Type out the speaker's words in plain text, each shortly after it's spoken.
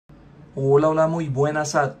Hola, hola, muy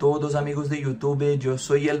buenas a todos amigos de YouTube, yo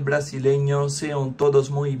soy el brasileño, sean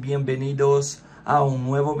todos muy bienvenidos a un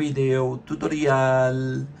nuevo video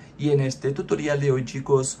tutorial. Y en este tutorial de hoy,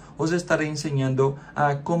 chicos, os estaré enseñando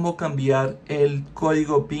a cómo cambiar el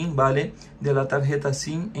código PIN, ¿vale? De la tarjeta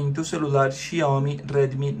SIM en tu celular Xiaomi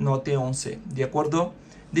Redmi Note 11, ¿de acuerdo?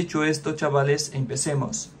 Dicho esto, chavales,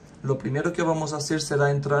 empecemos. Lo primero que vamos a hacer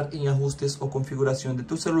será entrar en ajustes o configuración de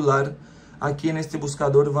tu celular. Aquí en este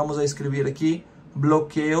buscador vamos a escribir aquí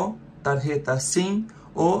bloqueo tarjeta SIM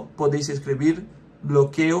o podéis escribir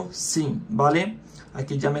bloqueo SIM, ¿vale?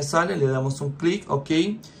 Aquí ya me sale, le damos un clic, ok.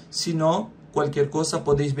 Si no, cualquier cosa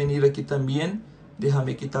podéis venir aquí también.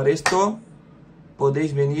 Déjame quitar esto.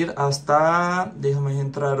 Podéis venir hasta, déjame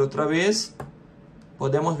entrar otra vez.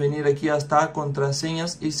 Podemos venir aquí hasta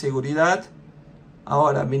contraseñas y seguridad.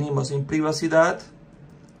 Ahora venimos en privacidad.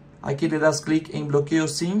 Aquí le das clic en bloqueo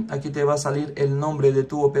SIM, aquí te va a salir el nombre de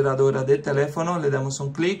tu operadora de teléfono, le damos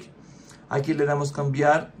un clic, aquí le damos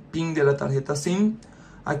cambiar PIN de la tarjeta SIM,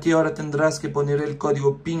 aquí ahora tendrás que poner el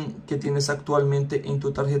código PIN que tienes actualmente en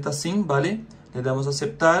tu tarjeta SIM, ¿vale? Le damos a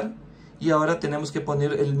aceptar y ahora tenemos que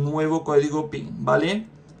poner el nuevo código PIN, ¿vale?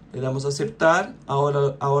 Le damos a aceptar,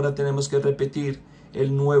 ahora tenemos que repetir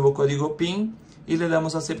el nuevo código PIN y le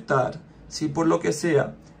damos a aceptar. Si por lo que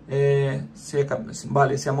sea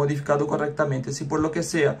se ha modificado correctamente, si por lo que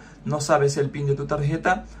sea no sabes el PIN de tu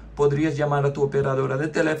tarjeta, podrías llamar a tu operadora de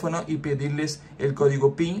teléfono y pedirles el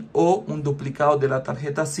código PIN o un duplicado de la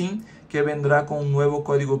tarjeta SIM que vendrá con un nuevo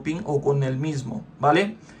código PIN o con el mismo,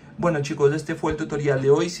 ¿vale? Bueno, chicos, este fue el tutorial de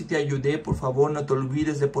hoy. Si te ayudé, por favor no te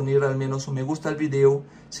olvides de poner al menos un me gusta al video.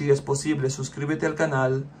 Si es posible, suscríbete al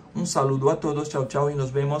canal. Un saludo a todos, chao chao, y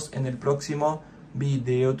nos vemos en el próximo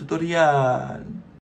video tutorial.